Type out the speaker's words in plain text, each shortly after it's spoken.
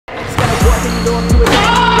and you know I'm doing that.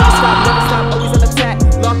 Never stop, never stop, always on attack.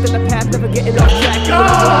 Locked in the path, never getting off track. You know where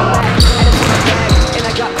I'm at, and it's in my bag, and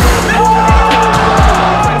I got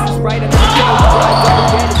price is right, and I'm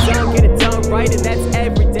done. Get it done right, and that's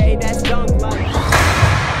every day. That's dunk life.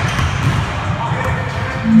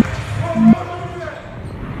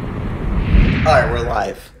 All right, we're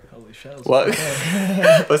live. Holy shells. What?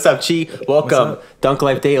 What's up, Chi? Welcome. Dunk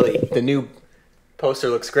Life Daily. The new poster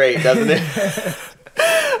looks great, doesn't it?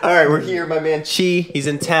 All right, we're here. My man Chi, he's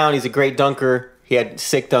in town. He's a great dunker. He had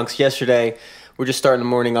sick dunks yesterday. We're just starting the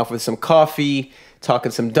morning off with some coffee,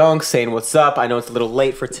 talking some dunks, saying what's up. I know it's a little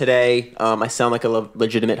late for today. I sound like a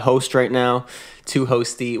legitimate host right now. Too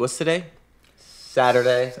hosty. What's today?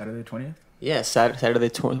 Saturday. Saturday 20th? Yeah, Saturday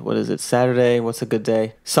 20th. What is it? Saturday. What's a good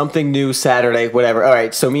day? Something new Saturday, whatever. All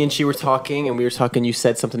right, so me and Chi were talking, and we were talking. You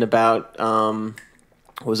said something about,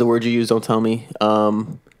 what was the word you used? Don't tell me.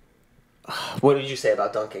 What did you say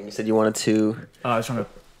about dunking? You said you wanted to... I was trying to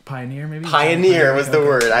pioneer, maybe? Pioneer was the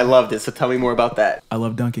word. I loved it, so tell me more about that. I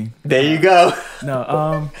love dunking. There you go.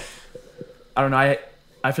 No, I don't know.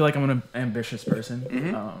 I feel like I'm an ambitious person,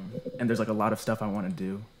 and there's like a lot of stuff I want to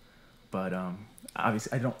do, but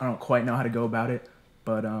obviously I don't quite know how to go about it.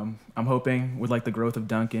 But I'm hoping with like the growth of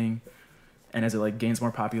dunking, and as it like gains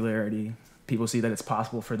more popularity, people see that it's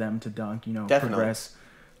possible for them to dunk. You know, Definitely. Progress.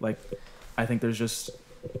 Like, I think there's just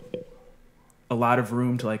a lot of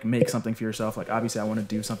room to like make something for yourself. Like, obviously I want to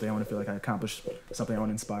do something. I want to feel like I accomplished something. I want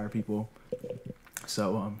to inspire people.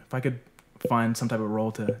 So if I could find some type of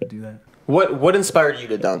role to do that. What inspired you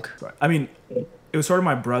to dunk? I mean, it was sort of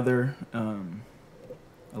my brother,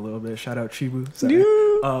 a little bit. Shout out Chibu.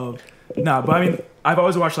 But I mean, I've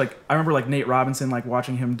always watched, like, I remember like Nate Robinson, like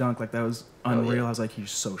watching him dunk, like that was unreal. Yeah. I was like, he's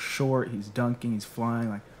so short, he's dunking, he's flying.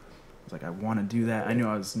 Like, I was like, I want to do that. I knew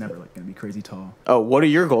I was never like gonna be crazy tall. Oh, what are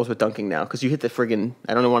your goals with dunking now? Because you hit the friggin',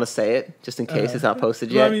 I don't want to say it, just in case it's not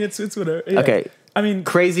posted yet. Well, I mean, it's whatever. Yeah. Okay. I mean,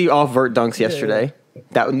 crazy off vert dunks yesterday. Yeah.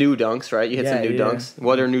 That new dunks, right? You hit some new yeah. dunks.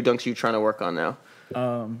 What are new dunks you trying to work on now?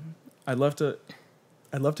 I'd love to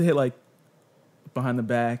hit like behind the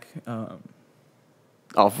back.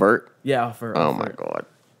 Off vert? Yeah, off vert. Oh my god.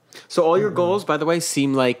 So all your goals, by the way,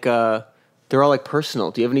 seem like they're all like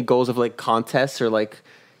personal. Do you have any goals of like contests or like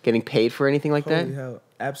getting paid for anything like that? Holy hell.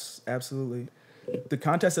 Absolutely. The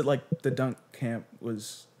contest at like the dunk camp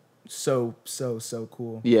was so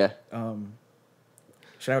cool. Yeah.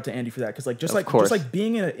 Shout out to Andy for that, because like just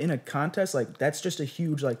being in a contest, like that's just a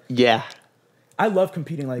huge like. Yeah. I love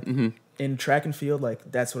competing, like in track and field.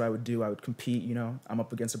 Like that's what I would do. I would compete. You know, I'm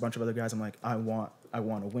up against a bunch of other guys. I'm like, I want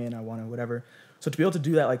to win. I want to whatever. So to be able to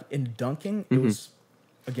do that, like in dunking, it was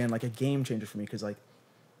again like a game changer for me, because like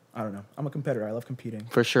I don't know, I'm a competitor. I love competing.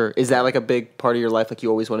 For sure. Is that like a big part of your life? Like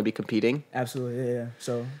you always want to be competing? Absolutely, yeah.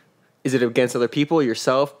 So. Is it against other people,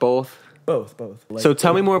 yourself, both? Both. Like, so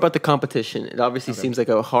tell me more about the competition. It obviously seems like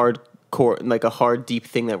a hardcore, like a hard, deep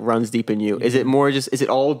thing that runs deep in you. Yeah. Is it more is it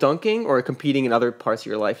all dunking or competing in other parts of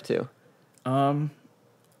your life too? I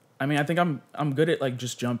mean, I think I'm good at like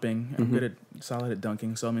just jumping. I'm good at solid at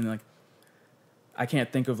dunking. So I mean, like, I can't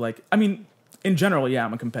think of like, I mean, in general, yeah,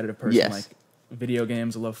 I'm a competitive person. Yes. Like video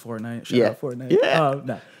games, I love Fortnite. Shout out Fortnite. Yeah.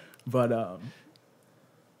 No, but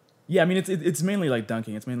yeah, I mean, it's mainly like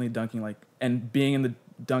dunking. It's mainly dunking, like, and being in the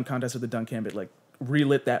dunk contest or the dunk camp, it like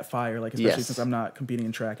relit that fire. Like, especially since I'm not competing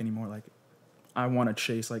in track anymore. Like, I want to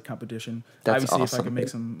chase like competition. That's obviously awesome. If I can make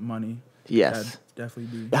some money. Yes. That'd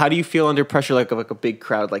definitely be. How do you feel under pressure, like of like a big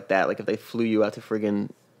crowd like that? Like if they flew you out to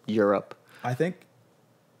friggin' Europe? I think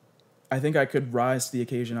I could rise to the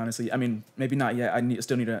occasion. Honestly, I mean, maybe not yet. I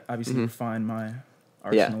still need to obviously refine my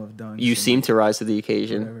arsenal of dunks. You seem to rise to the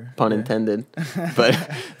occasion, whatever. Pun intended.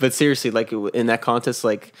 But seriously, like in that contest,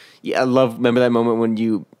 like I remember that moment when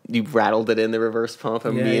you rattled it in the reverse pump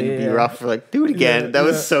and me and B-Ruff were like, do it again. Yeah, that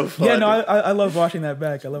was so fun. Yeah, no, I love watching that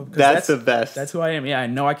back. I love that's the best. That's who I am. Yeah, I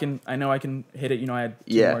know I can hit it. You know, I had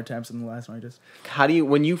two more attempts in the last one. How do you,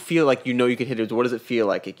 when you feel like you know you can hit it, what does it feel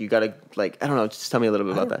like? Like you gotta, like, I don't know, just tell me a little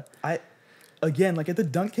bit about that. Again, like at the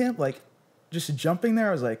dunk camp, like just jumping there,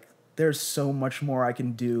 I was like, there's so much more I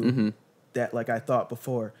can do that like I thought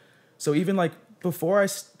before. So even like before I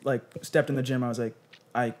like stepped in the gym, I was like,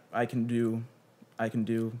 I can do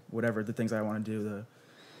whatever the things I want to do.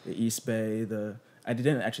 The East Bay, I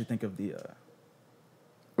didn't actually think of the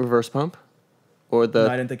reverse pump, or the.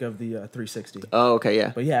 No, I didn't think of the 360. Oh, okay,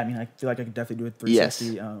 yeah. But yeah, I mean, I feel like I could definitely do a 360.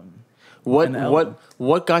 Yes.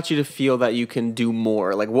 What got you to feel that you can do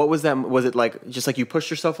more? Like, what was that? Was it like just like you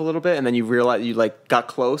pushed yourself a little bit and then you realized you like got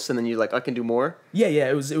close and then you like I can do more? Yeah.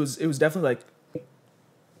 It was definitely like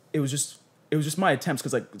it was just my attempts,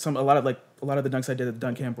 because like a lot of the dunks I did at the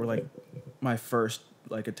dunk camp were like my first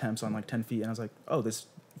like attempts on like 10 feet, and I was like, oh, this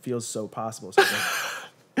feels so possible. So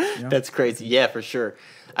like, That's crazy. Yeah, for sure.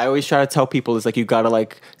 I always try to tell people is like you gotta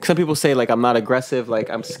like. Some people say like I'm not aggressive. Like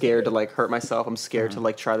I'm scared to like hurt myself. I'm scared to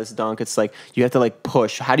like try this dunk. It's like you have to like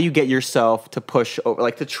push. How do you get yourself to push over,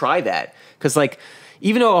 like to try that? Because like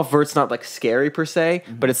even though vert's not like scary per se,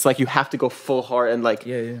 but it's like you have to go full hard and like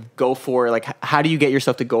go for it. Like how do you get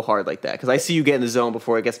yourself to go hard like that? Because I see you get in the zone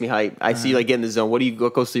before it gets me hype. I see you like get in the zone.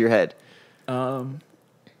 What goes through your head? I'm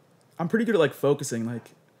pretty good at like focusing, like,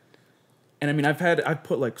 and I mean I've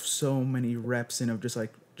put like so many reps in of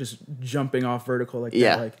just jumping off vertical like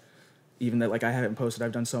that, like even that like I haven't posted.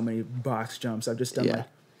 I've done so many box jumps. I've just done like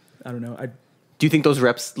I don't know. Do you think those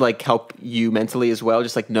reps like help you mentally as well?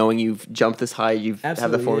 Just like knowing you've jumped this high, have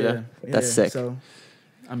the formula. That's sick. So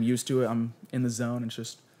I'm used to it. I'm in the zone. It's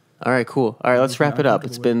just. All right, cool. All right, let's wrap it up.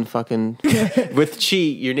 It's been fucking with Chi.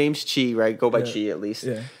 Your name's Chi, right? Go by Chi at least.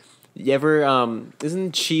 Yeah. You ever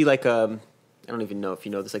isn't Chi like I don't even know if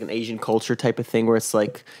you know this, like an Asian culture type of thing where it's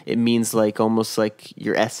like it means like almost like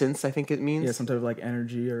your essence, I think it means. Yeah, some type of like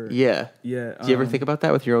energy or Yeah. Yeah. Do you ever think about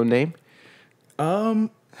that with your own name?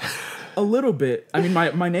 A little bit. I mean,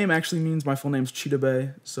 my name actually means, my full name's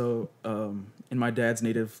Chidabe. So in my dad's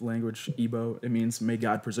native language, Igbo, it means may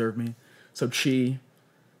God preserve me. So Chi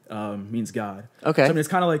means God. Okay. So I mean, it's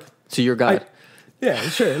kind of like. So you're God. Yeah,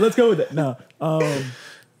 sure. Let's go with it. No.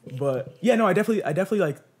 But yeah, no, I definitely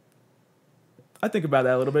like. I think about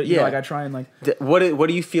that a little bit. You know, like I try and like. What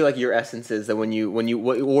do you feel like your essence is that what you want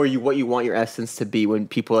your essence to be when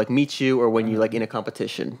people like meet you or when you like in a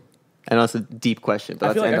competition? I know it's a deep question, but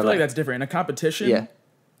I feel like that's different. In a competition,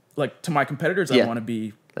 like to my competitors, I want to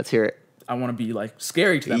be. Let's hear it. I want to be like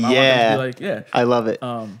scary to them. I want them to be like, yeah. I love it.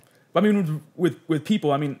 But I mean, with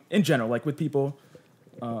people, I mean, in general, like with people,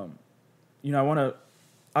 you know, I want to.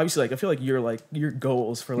 Obviously, like I feel like your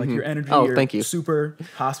goals for like your energy. Oh, thank you. Super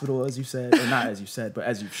hospital, as you said, or not as you said, but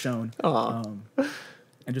as you've shown. And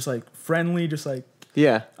just like friendly, just like.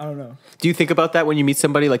 Yeah. I don't know. Do you think about that when you meet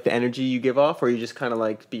somebody, like the energy you give off, or you just kind of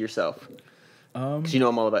like be yourself? Because you know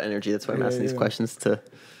I'm all about energy. That's why I'm asking these questions to.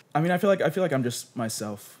 I mean, I feel like I'm just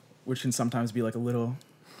myself, which can sometimes be like a little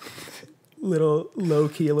low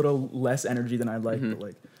key, a little less energy than I'd like. But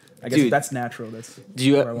like, I guess that's natural.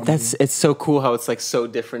 It's so cool how it's like so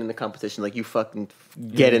different in the competition. Like you fucking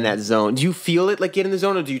get in that zone. Do you feel it like get in the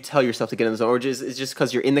zone, or do you tell yourself to get in the zone, or it's just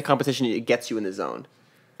because you're in the competition it gets you in the zone?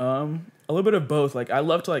 A little bit of both. Like I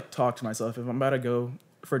love to like talk to myself. If I'm about to go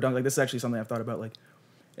for a dunk, like this is actually something I've thought about. Like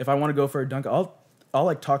if I want to go for a dunk, I'll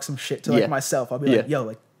like talk some shit to like myself. I'll be like, yo,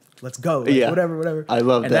 like let's go. Like, whatever. I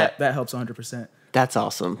love that. That helps 100%. That's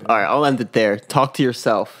awesome. All right, I'll end it there. Talk to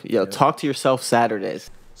yourself. Yo, talk to yourself Saturdays.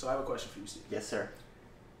 So I have a question for you, Steve. Yes, sir.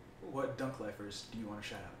 What dunk lifers do you want to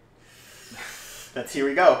shout out? Here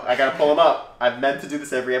we go. I gotta pull them up. I've meant to do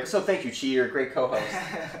this every episode. Thank you, Chi. You're a great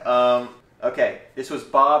co-host. Okay, this was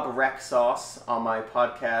Bob Rexauce on my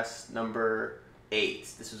podcast number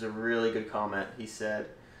 8. This was a really good comment. He said,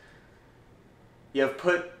 You have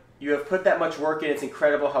put that much work in. It's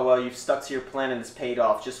incredible how well you've stuck to your plan and it's paid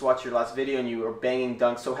off. Just watch your last video and you are banging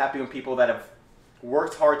dunks. So happy when people that have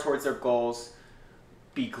worked hard towards their goals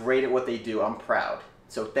be great at what they do. I'm proud.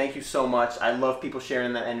 So thank you so much. I love people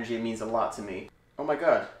sharing that energy. It means a lot to me. Oh my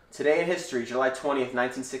God. Today in history, July 20th,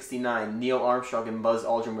 1969, Neil Armstrong and Buzz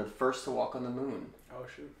Aldrin were the first to walk on the moon. Oh,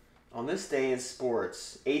 shoot. On this day in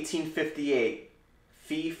sports, 1858,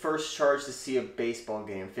 fee first charged to see a baseball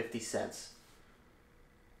game, 50 cents.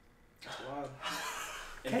 That's wild.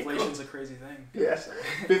 Inflation's a crazy thing. Yeah.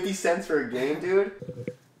 50 cents for a game, dude?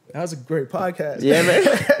 That was a great podcast. Yeah,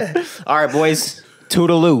 man. All right, boys.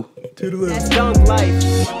 Toodaloo. Toodaloo. That's dunk life.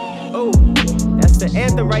 Oh, that's the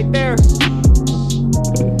anthem right there.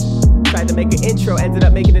 Tried to make an intro, ended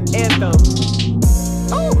up making an anthem.